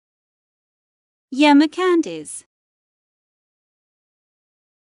Yema Candies.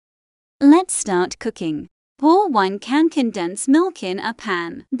 Let's start cooking. Pour 1 can condensed milk in a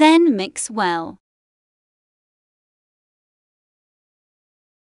pan, then mix well.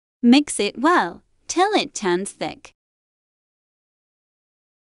 Mix it well till it turns thick.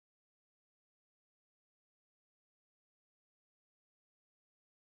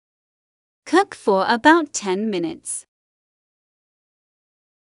 Cook for about 10 minutes.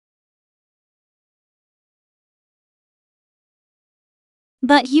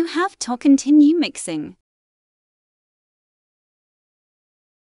 But you have to continue mixing.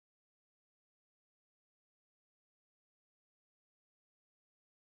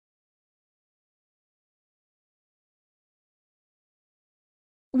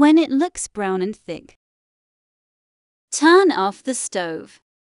 When it looks brown and thick, turn off the stove.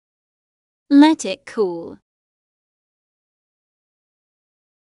 Let it cool.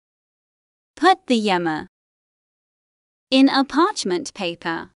 Put the yema in a parchment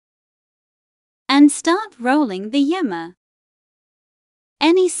paper and start rolling the yema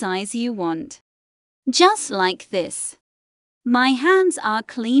any size you want. Just like this. My hands are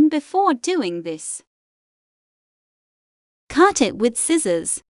clean before doing this. Cut it with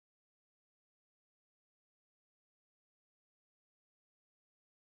scissors.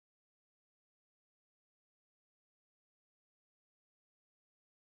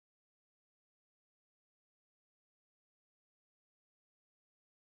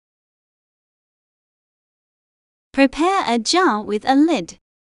 Prepare a jar with a lid.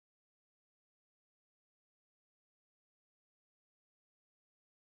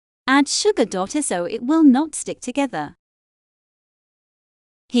 Add sugar so it will not stick together.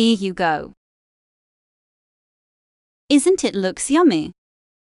 Here you go. Isn't it looks yummy?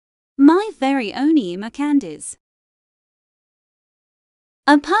 My very own Yema Candies.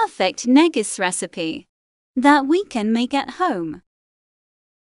 A perfect negus recipe that we can make at home.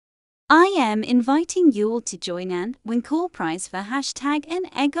 I am inviting you all to join and win cool prize for hashtag and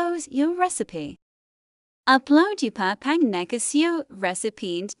egos your recipe. Upload your pang negus your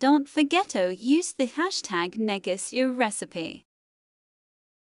recipe and don't forget to use the hashtag negus your recipe.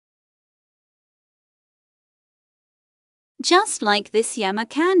 Just like this Yema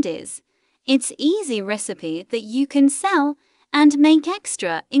Candies, it's easy recipe that you can sell and make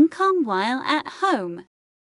extra income while at home.